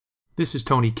This is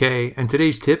Tony K, and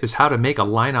today's tip is how to make a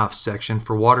line-off section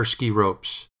for water ski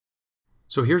ropes.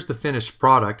 So here's the finished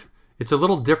product. It's a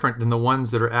little different than the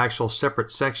ones that are actual separate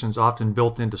sections often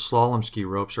built into slalom ski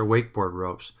ropes or wakeboard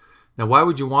ropes. Now why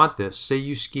would you want this? Say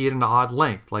you ski at an odd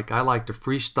length, like I like to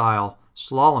freestyle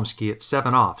slalom ski at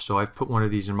 7/0, so I've put one of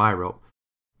these in my rope.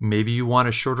 Maybe you want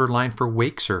a shorter line for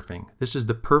wake surfing. This is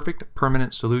the perfect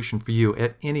permanent solution for you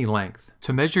at any length.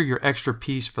 To measure your extra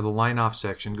piece for the line-off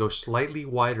section, go slightly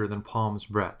wider than palm's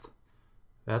breadth.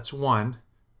 That's one.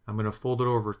 I'm going to fold it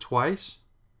over twice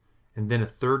and then a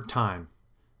third time.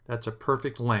 That's a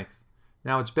perfect length.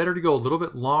 Now it's better to go a little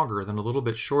bit longer than a little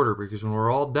bit shorter, because when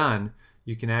we're all done,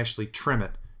 you can actually trim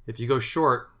it. If you go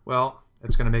short, well,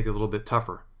 it's going to make it a little bit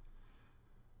tougher.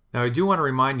 Now I do want to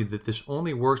remind you that this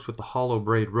only works with the hollow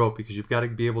braid rope, because you've got to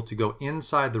be able to go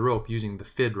inside the rope using the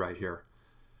fid right here.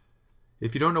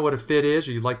 If you don't know what a fid is,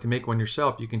 or you'd like to make one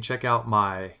yourself, you can check out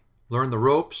my Learn the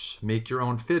Ropes, Make Your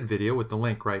Own Fid video with the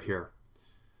link right here.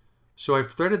 So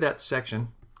I've threaded that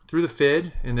section through the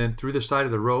fid and then through the side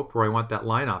of the rope where I want that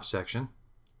line off section.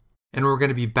 And we're going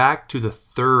to be back to the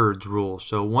thirds rule.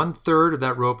 So 1/3 of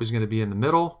that rope is going to be in the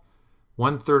middle,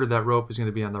 1/3 of that rope is going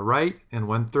to be on the right, and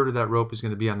 1/3 of that rope is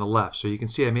going to be on the left. So you can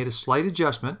see I made a slight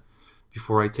adjustment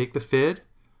before I take the fid,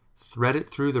 thread it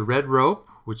through the red rope,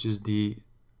 which is the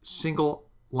single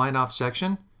line off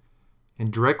section,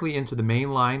 and directly into the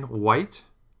main line white.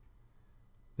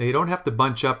 Now you don't have to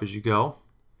bunch up as you go.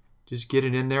 Just get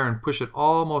it in there and push it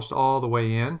almost all the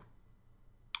way in.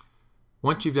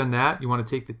 Once you've done that, you want to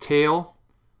take the tail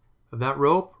of that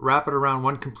rope, wrap it around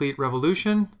one complete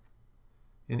revolution,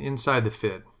 and inside the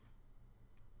fid.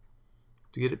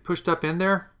 To get it pushed up in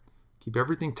there, keep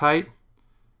everything tight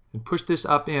and push this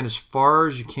up in as far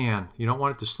as you can. You don't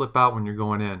want it to slip out when you're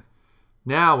going in.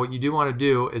 Now what you do want to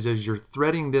do is, as you're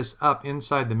threading this up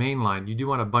inside the main line, you do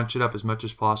want to bunch it up as much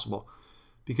as possible,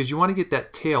 because you want to get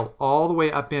that tail all the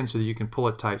way up in so that you can pull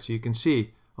it tight. So you can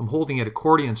see I'm holding it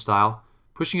accordion style,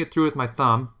 pushing it through with my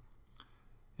thumb,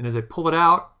 and as I pull it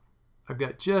out, I've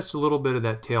got just a little bit of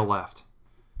that tail left.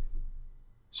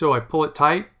 So I pull it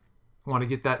tight. I want to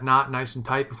get that knot nice and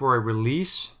tight before I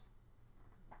release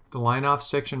the line off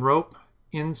section rope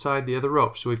inside the other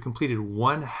rope. So we've completed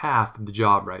 1/2 of the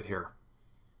job right here.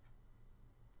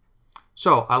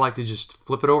 So I like to just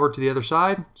flip it over to the other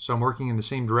side, so I'm working in the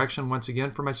same direction once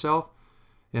again for myself,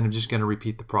 and I'm just going to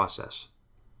repeat the process.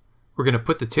 We're going to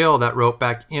put the tail of that rope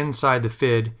back inside the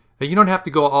fid. Now you don't have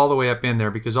to go all the way up in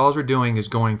there, because all we're doing is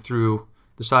going through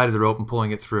the side of the rope and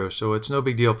pulling it through. So it's no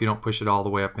big deal if you don't push it all the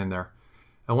way up in there.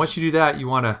 And once you do that, you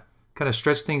want to kind of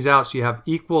stretch things out so you have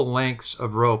equal lengths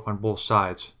of rope on both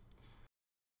sides.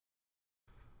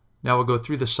 Now we'll go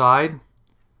through the side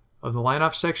of the line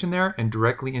off section there and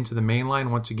directly into the main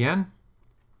line once again.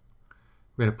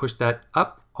 We're going to push that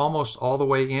up almost all the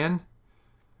way in.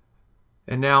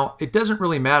 And now it doesn't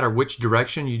really matter which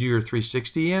direction you do your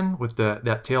 360 in with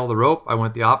that tail of the rope. I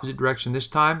went the opposite direction this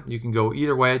time. You can go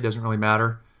either way, it doesn't really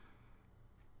matter.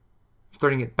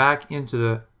 Threading it back into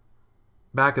the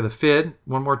back of the fid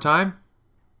one more time.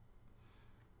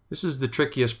 This is the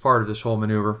trickiest part of this whole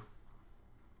maneuver.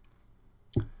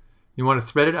 You want to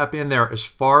thread it up in there as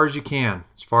far as you can.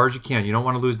 As far as you can. You don't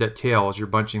want to lose that tail as you're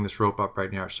bunching this rope up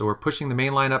right now. So we're pushing the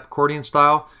main line up accordion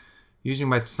style, using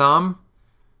my thumb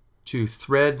to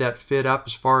thread that fid up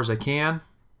as far as I can.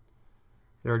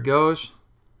 There it goes.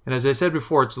 And as I said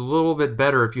before, it's a little bit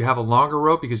better if you have a longer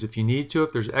rope, because if you need to,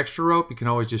 if there's extra rope, you can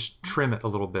always just trim it a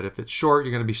little bit. If it's short,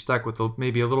 you're going to be stuck with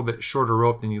maybe a little bit shorter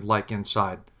rope than you'd like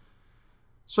inside.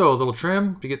 So a little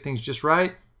trim to get things just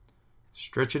right.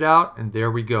 Stretch it out, and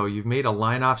there we go. You've made a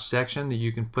line-off section that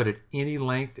you can put at any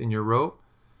length in your rope.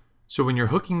 So when you're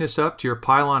hooking this up to your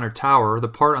pylon or tower, the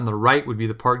part on the right would be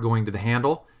the part going to the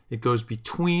handle. It goes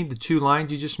between the two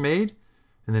lines you just made,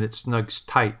 and then it snugs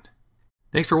tight.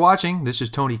 Thanks for watching. This is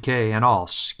Tony K, and I'll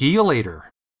ski you later.